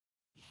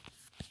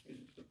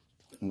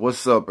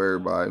What's up,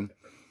 everybody?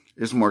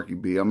 It's Marky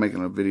B. I'm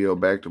making a video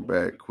back to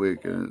back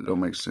quick and it don't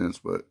make sense,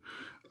 but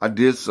I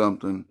did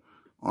something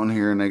on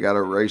here and they got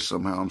erased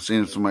somehow. I'm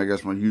seeing somebody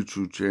got my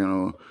YouTube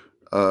channel,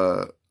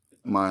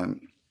 my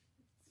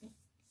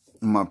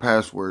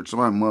password.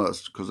 Somebody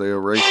must, because they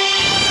erased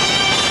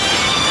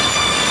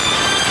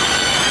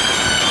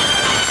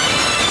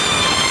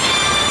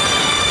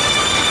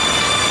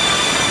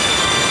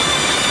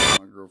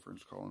my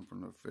girlfriend's calling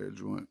from the Fed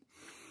joint.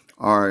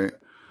 Alright,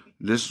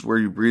 this is where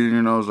you breathe in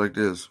your nose like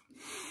this.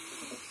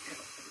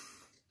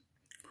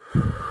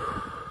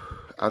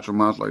 Out your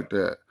mouth like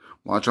that.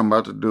 Watch, I'm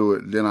about to do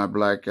it. Then I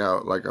black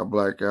out. Like I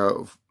black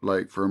out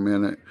like for a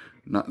minute.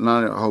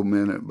 Not a whole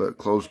minute, but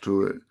close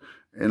to it.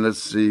 And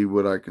let's see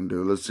what I can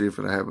do. Let's see if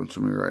it happens to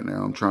me right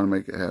now. I'm trying to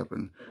make it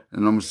happen.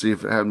 And I'm going to see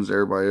if it happens to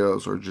everybody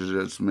else or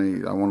just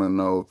me. I want to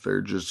know if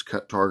they're just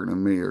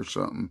targeting me or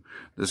something.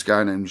 This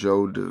guy named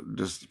Joe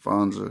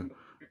Dispenza,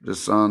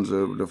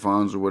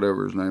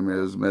 whatever his name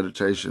is,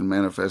 meditation,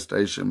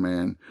 manifestation,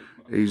 man.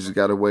 He's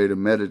got a way to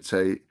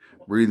meditate.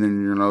 Breathing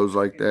in your nose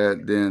like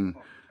that, then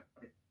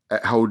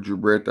hold your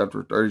breath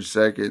after 30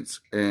 seconds,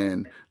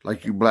 and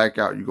like you black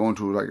out, you go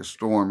into like a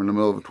storm in the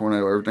middle of a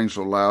tornado. Everything's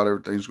so loud,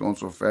 everything's going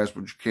so fast,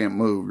 but you can't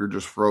move. You're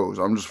just froze.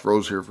 I'm just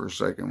froze here for a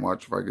second.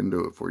 Watch if I can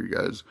do it for you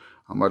guys.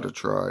 I'm about to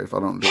try. If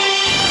I don't do it,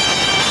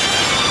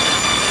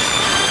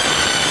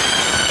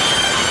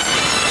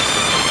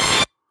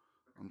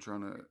 I'm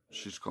trying to,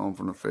 she's calling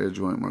from the Fed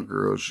joint, my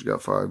girl. She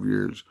got 5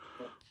 years.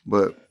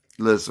 But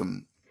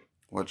listen,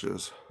 watch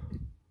this.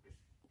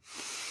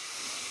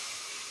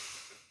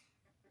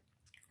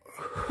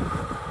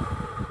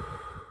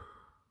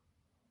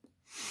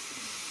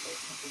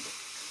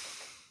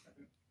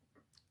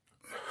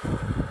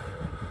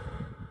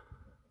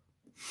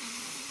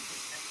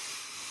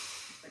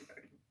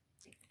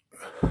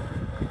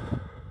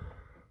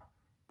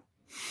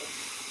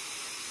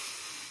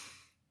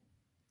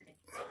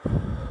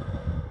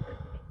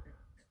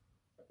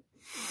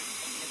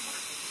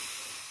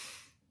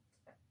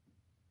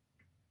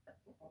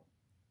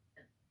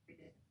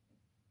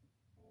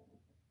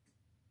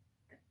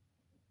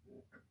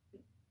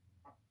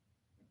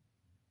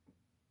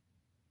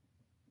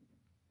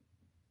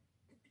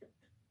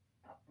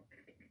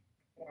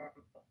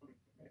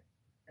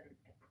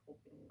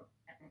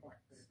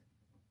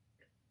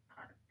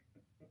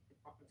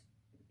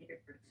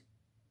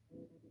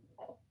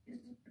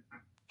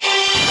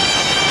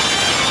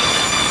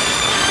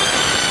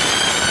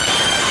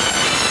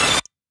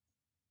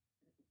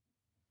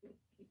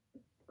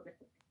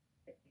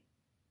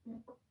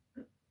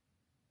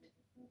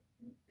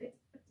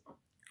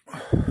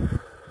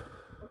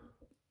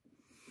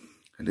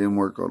 It didn't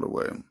work all the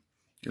way.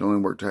 It only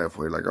worked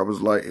halfway. Like I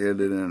was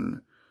lightheaded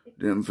and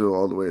didn't feel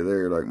all the way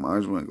there. Like my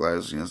eyes went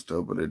glassy and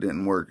stuff, but it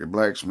didn't work. It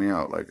blacks me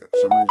out. Like for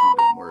some reason it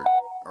didn't work.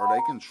 Are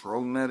they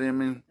controlling that in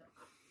me?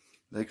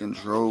 They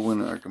control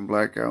when I can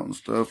black out and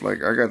stuff.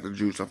 Like I got the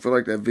juice. I feel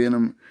like that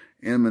Venom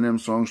Eminem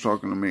song's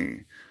talking to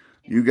me.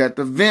 You got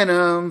the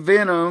venom,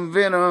 venom,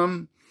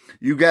 venom.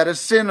 You gotta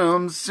send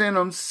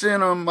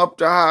them up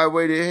the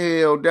highway to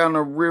hell, down the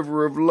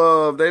river of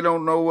love. They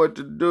don't know what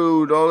to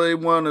do. All they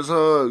want is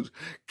hugs,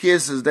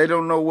 kisses. They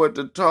don't know what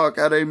to talk.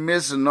 How they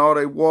missing? All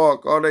they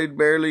walk. All they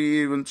barely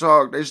even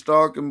talk. They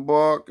stalk and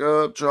bark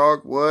up.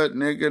 Chalk what,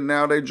 nigga?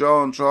 Now they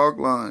drawing chalk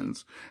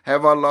lines.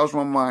 Have I lost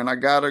my mind? I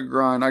gotta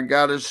grind. I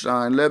gotta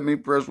shine. Let me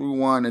press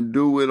rewind and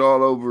do it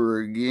all over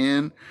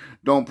again.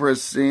 Don't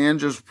press send,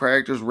 just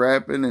practice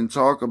rapping and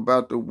talk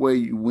about the way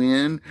you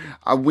win.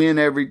 I win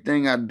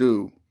everything I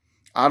do.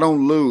 I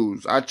don't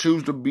lose. I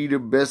choose to be the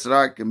best that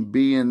I can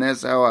be, and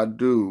that's how I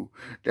do.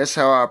 That's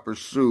how I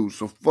pursue.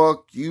 So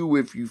fuck you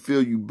if you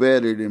feel you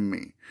better than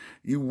me.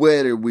 You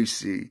wetter, we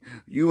see.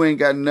 You ain't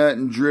got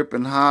nothing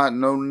dripping hot,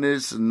 no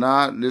this and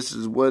not. This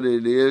is what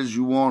it is.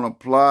 You want a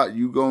plot,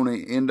 you gonna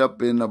end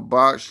up in a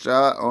box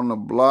shot on the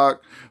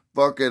block.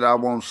 Fuck it, I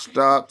won't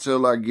stop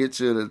till I get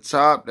to the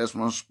top. That's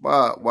my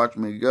spot. Watch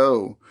me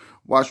go.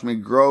 Watch me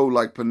grow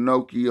like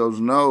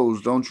Pinocchio's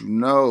nose. Don't you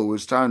know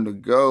it's time to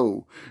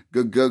go?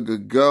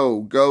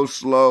 Go. Go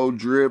slow,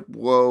 drip,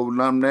 whoa.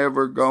 I'm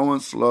never going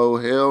slow.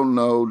 Hell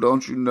no.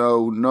 Don't you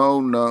know?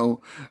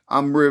 No.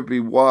 I'm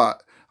Rippy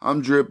Watt.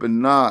 I'm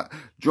dripping not.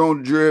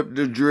 Don't drip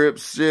the drip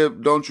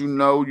sip. Don't you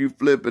know you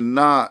flipping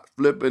not?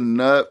 Flipping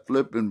nut,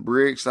 flipping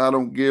bricks. I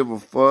don't give a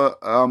fuck.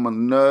 I'm a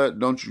nut.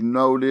 Don't you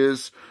know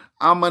this?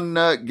 I'm a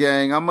nut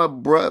gang. I'm a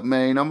brut,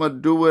 man. I'm going to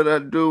do what I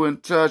do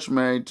and touch,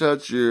 man.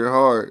 Touch your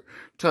heart.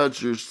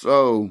 Touch your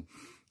soul.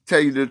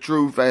 Tell you the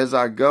truth as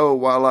I go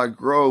while I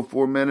grow.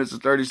 4 minutes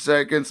and 30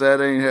 seconds.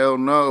 That ain't hell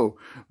no.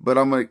 But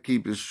I'm going to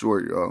keep it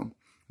short, y'all.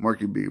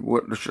 Marky B.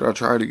 What? Should I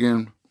try it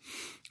again?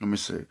 Let me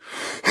see.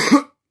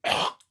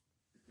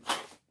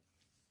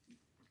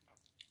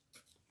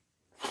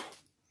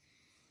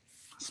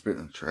 Spit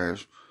in the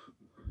trash.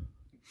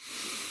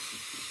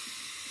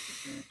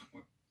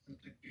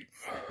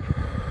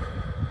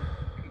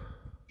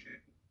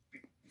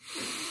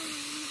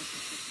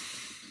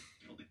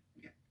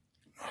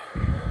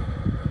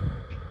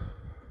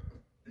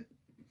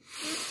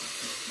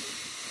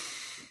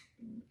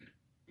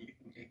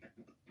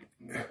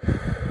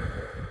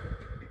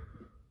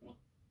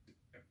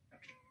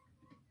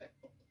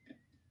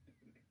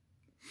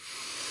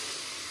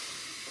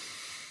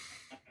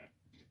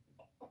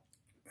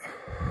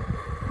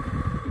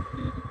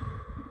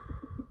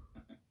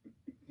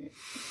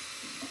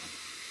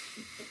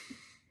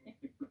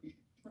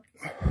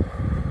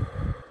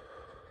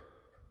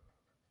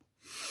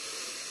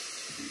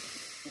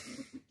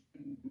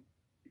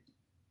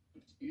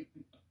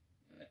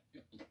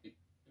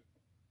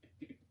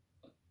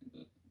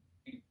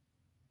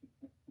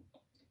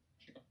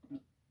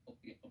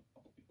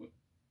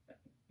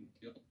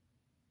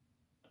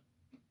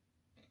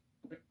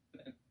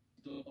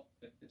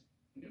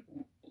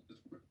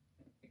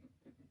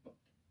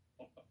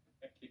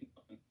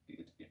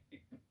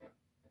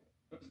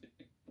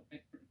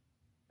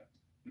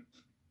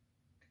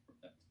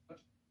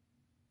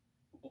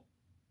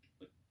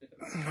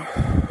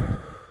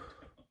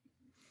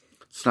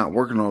 It's not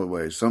working all the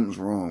way. Something's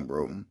wrong,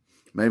 bro.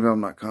 Maybe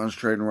I'm not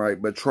concentrating right,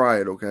 but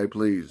try it, okay,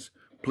 please.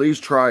 Please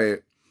try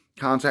it.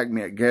 Contact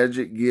me at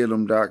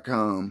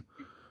gadgetgetem.com,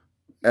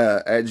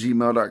 at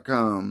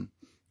gmail.com.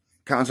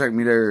 Contact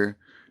me there.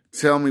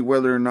 Tell me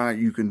whether or not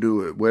you can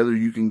do it, whether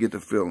you can get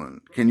the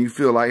feeling. Can you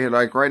feel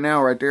like right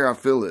now, right there, I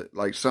feel it,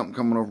 like something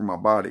coming over my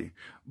body.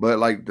 But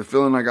like the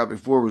feeling I got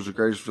before was the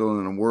greatest feeling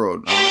in the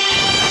world.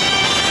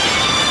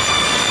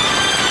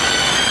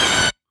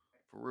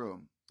 For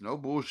real. No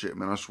bullshit,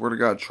 man. I swear to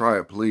God, try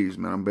it, please,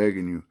 man. I'm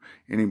begging you.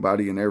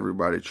 Anybody and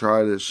everybody,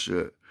 try this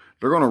shit.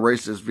 They're going to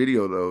erase this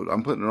video, though.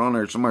 I'm putting it on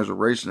there. Somebody's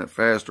erasing it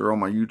faster on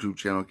my YouTube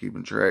channel,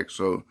 keeping track.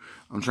 So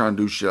I'm trying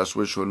to do shit. I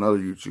switched to another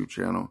YouTube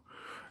channel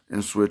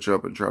and switch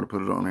up and try to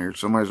put it on here.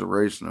 Somebody's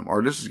erasing them.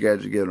 Or this is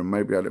Gadget Getem.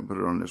 Maybe I didn't put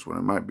it on this one.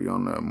 It might be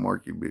on the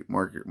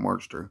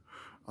Markster.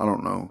 I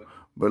don't know.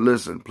 But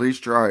listen, please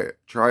try it.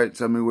 Try it.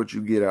 Tell me what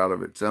you get out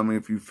of it. Tell me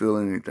if you feel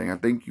anything. I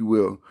think you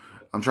will.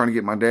 I'm trying to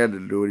get my dad to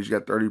do it. He's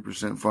got 30%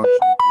 functioning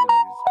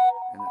kidneys,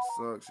 and it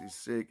sucks. He's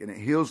sick, and it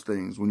heals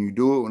things. When you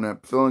do it, when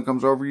that feeling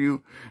comes over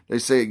you, they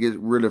say it gets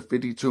rid of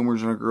 50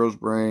 tumors in a girl's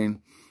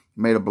brain,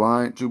 made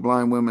two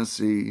blind women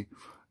see.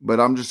 But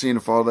I'm just seeing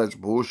if all that's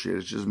bullshit.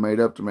 It's just made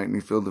up to make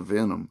me feel the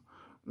venom.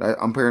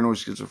 I'm paranoid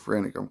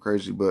schizophrenic. I'm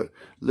crazy. But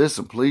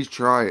listen, please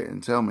try it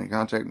and tell me.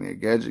 Contact me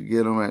at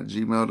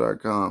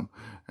gadgetgetem@gmail.com.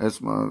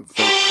 That's my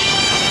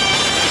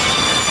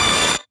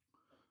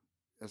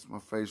That's my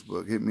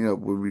Facebook. Hit me up.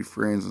 We'll be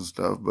friends and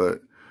stuff.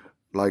 But,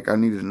 like, I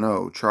need to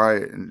know. Try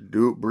it and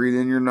do it. Breathe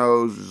in your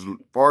nose as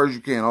far as you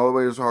can. All the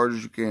way as hard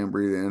as you can.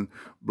 Breathe in.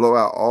 Blow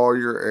out all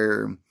your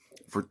air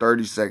for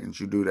 30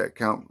 seconds. You do that.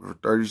 Count for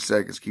 30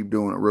 seconds. Keep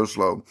doing it real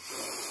slow.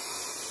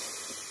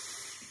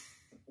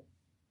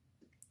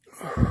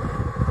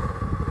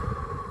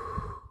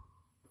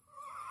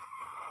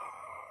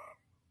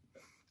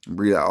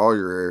 Breathe out all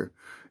your air.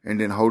 And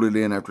then hold it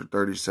in after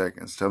 30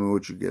 seconds. Tell me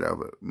what you get out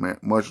of it. Man,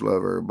 much love,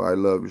 everybody.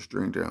 Love your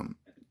Stream Town.